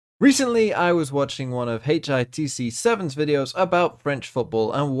Recently, I was watching one of HITC Sevens videos about French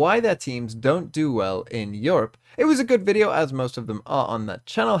football and why their teams don't do well in Europe. It was a good video, as most of them are on that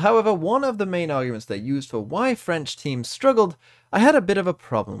channel. However, one of the main arguments they used for why French teams struggled, I had a bit of a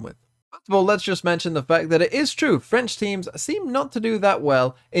problem with. First of all, let's just mention the fact that it is true, French teams seem not to do that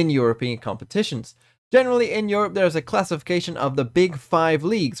well in European competitions. Generally, in Europe, there is a classification of the Big Five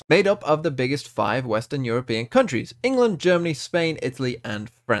leagues, made up of the biggest 5 Western European countries: England, Germany, Spain, Italy, and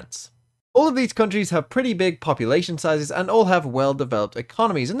France. All of these countries have pretty big population sizes and all have well-developed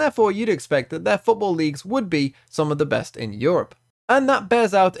economies, and therefore you'd expect that their football leagues would be some of the best in Europe. And that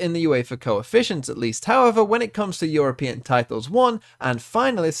bears out in the UEFA coefficients at least. However, when it comes to European titles won and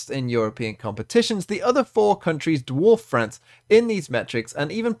finalists in European competitions, the other 4 countries dwarf France in these metrics, and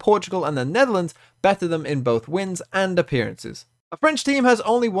even Portugal and the Netherlands better them in both wins and appearances. A French team has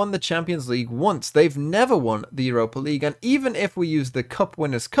only won the Champions League once. They've never won the Europa League, and even if we use the Cup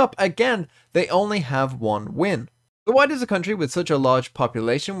Winners' Cup, again, they only have 1 win. So why does a country with such a large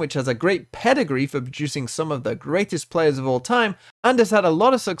population, which has a great pedigree for producing some of the greatest players of all time, and has had a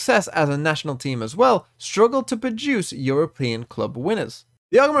lot of success as a national team as well, struggle to produce European club winners?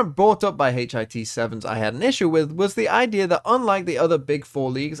 The argument brought up by HITC Sevens I had an issue with was the idea that unlike the other Big 4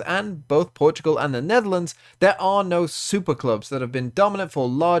 leagues and both Portugal and the Netherlands, there are no super clubs that have been dominant for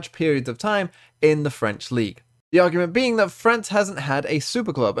large periods of time in the French league. The argument being that France hasn't had a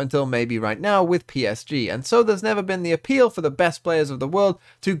super club until maybe right now with PSG, and so there's never been the appeal for the best players of the world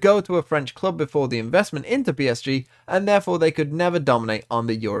to go to a French club before the investment into PSG, and therefore they could never dominate on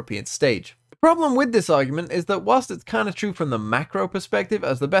the European stage. The problem with this argument is that whilst it's kind of true from the macro perspective,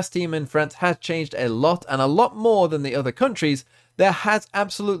 as the best team in France has changed a lot and a lot more than the other countries, there has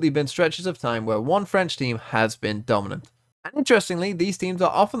absolutely been stretches of time where one French team has been dominant. And interestingly, these teams are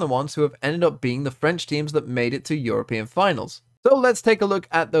often the ones who have ended up being the French teams that made it to European finals. So let's take a look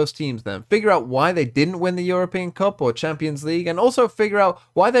at those teams then, figure out why they didn't win the European Cup or Champions League, and also figure out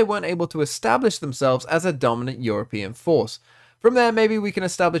why they weren't able to establish themselves as a dominant European force. From there, maybe we can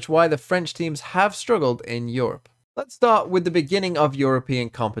establish why the French teams have struggled in Europe. Let's start with the beginning of European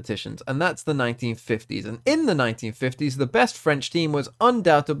competitions, and that's the 1950s. And in the 1950s, the best French team was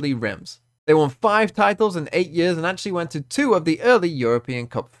undoubtedly Reims. They won 5 titles in 8 years and actually went to 2 of the early European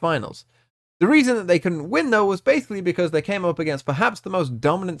Cup finals. The reason that they couldn't win though was basically because they came up against perhaps the most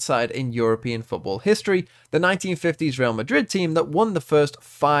dominant side in European football history, the 1950s Real Madrid team that won the first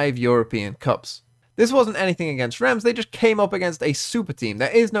 5 European Cups. This wasn't anything against Reims, they just came up against a super team. There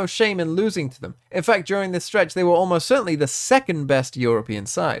is no shame in losing to them. In fact, during this stretch they were almost certainly the second best European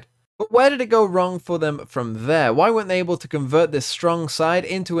side. But where did it go wrong for them from there? Why weren't they able to convert this strong side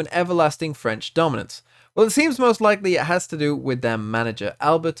into an everlasting French dominance? Well, it seems most likely it has to do with their manager,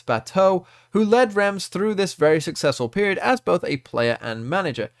 Albert Bateau, who led Reims through this very successful period as both a player and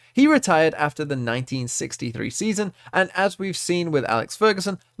manager. He retired after the 1963 season, and as we've seen with Alex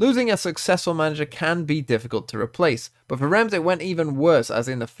Ferguson, losing a successful manager can be difficult to replace. But for Reims it went even worse, as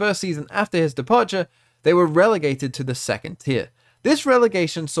in the first season after his departure, they were relegated to the 2nd tier. This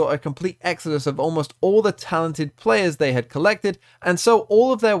relegation saw a complete exodus of almost all the talented players they had collected, and so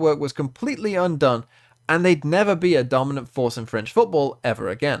all of their work was completely undone, and they'd never be a dominant force in French football ever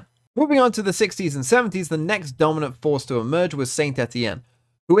again. Moving on to the 60s and 70s, the next dominant force to emerge was Saint-Étienne,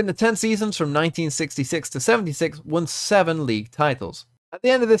 who in the 10 seasons from 1966 to 76 won 7 league titles. At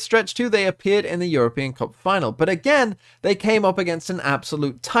the end of this stretch too, they appeared in the European Cup final, but again, they came up against an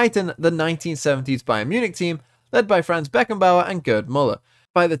absolute titan, the 1970s Bayern Munich team, led by Franz Beckenbauer and Gerd Müller.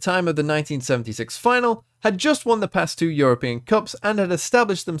 By the time of the 1976 final, had just won the past 2 European Cups and had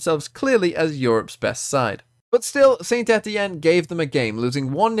established themselves clearly as Europe's best side. But still, Saint-Étienne gave them a game,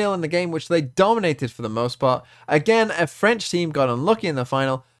 losing 1-0 in the game which they dominated for the most part. Again, a French team got unlucky in the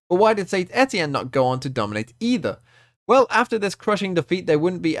final, but why did Saint-Étienne not go on to dominate either? Well, after this crushing defeat, they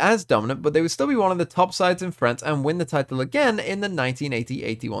wouldn't be as dominant, but they would still be one of the top sides in France and win the title again in the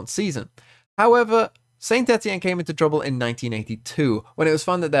 1980-81 season. However, Saint-Étienne came into trouble in 1982, when it was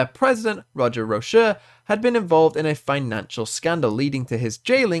found that their president, Roger Rocher, had been involved in a financial scandal, leading to his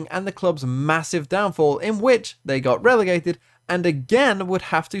jailing and the club's massive downfall, in which they got relegated and again would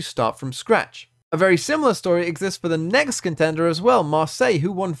have to start from scratch. A very similar story exists for the next contender as well, Marseille, who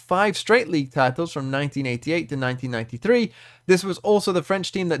won 5 straight league titles from 1988 to 1993. This was also the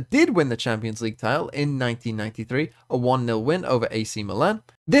French team that did win the Champions League title in 1993, a 1-0 win over AC Milan.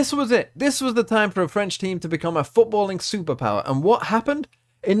 This was it. This was the time for a French team to become a footballing superpower. And what happened?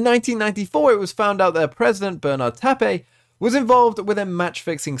 In 1994, it was found out their president, Bernard Tapie, was involved with a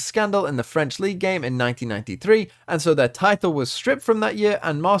match-fixing scandal in the French League game in 1993, and so their title was stripped from that year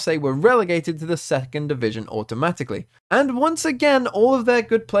and Marseille were relegated to the second division automatically. And once again, all of their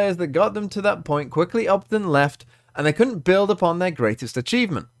good players that got them to that point quickly upped and left, and they couldn't build upon their greatest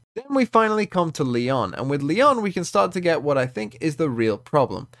achievement. Then we finally come to Lyon, and with Lyon we can start to get what I think is the real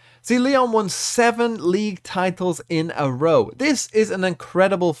problem. See, Lyon won 7 league titles in a row. This is an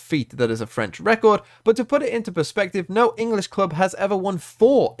incredible feat that is a French record, but to put it into perspective, no English club has ever won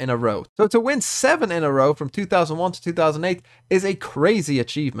 4 in a row. So to win 7 in a row from 2001 to 2008 is a crazy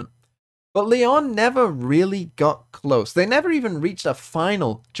achievement. But Lyon never really got close. They never even reached a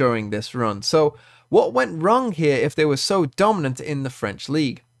final during this run. So what went wrong here if they were so dominant in the French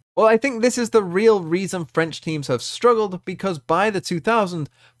league? Well, I think this is the real reason French teams have struggled, because by the 2000s,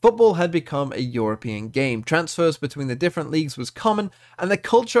 football had become a European game. Transfers between the different leagues was common, and the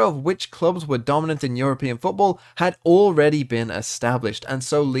culture of which clubs were dominant in European football had already been established. And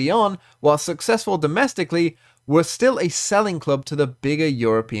so Lyon, while successful domestically, were still a selling club to the bigger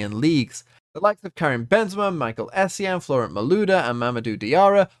European leagues. The likes of Karim Benzema, Michael Essien, Florent Malouda, and Mamadou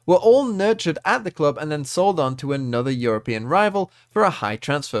Diarra were all nurtured at the club and then sold on to another European rival for a high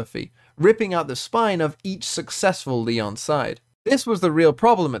transfer fee, ripping out the spine of each successful Lyon side. This was the real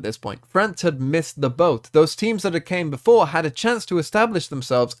problem at this point. France had missed the boat. Those teams that had came before had a chance to establish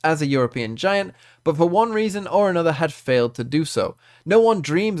themselves as a European giant, but for one reason or another had failed to do so. No one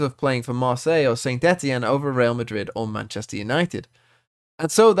dreams of playing for Marseille or Saint Etienne over Real Madrid or Manchester United.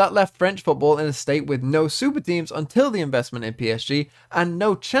 And so that left French football in a state with no super teams until the investment in PSG, and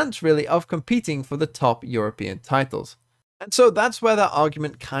no chance really of competing for the top European titles. And so that's where that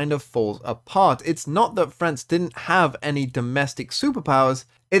argument kind of falls apart. It's not that France didn't have any domestic superpowers,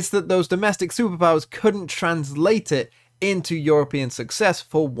 it's that those domestic superpowers couldn't translate it into European success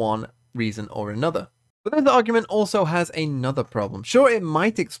for one reason or another. But this argument also has another problem. Sure, it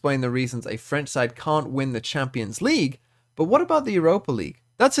might explain the reasons a French side can't win the Champions League, but what about the Europa League?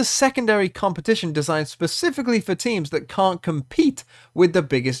 That's a secondary competition designed specifically for teams that can't compete with the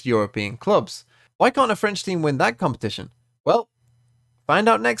biggest European clubs. Why can't a French team win that competition? Well, find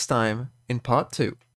out next time in part 2.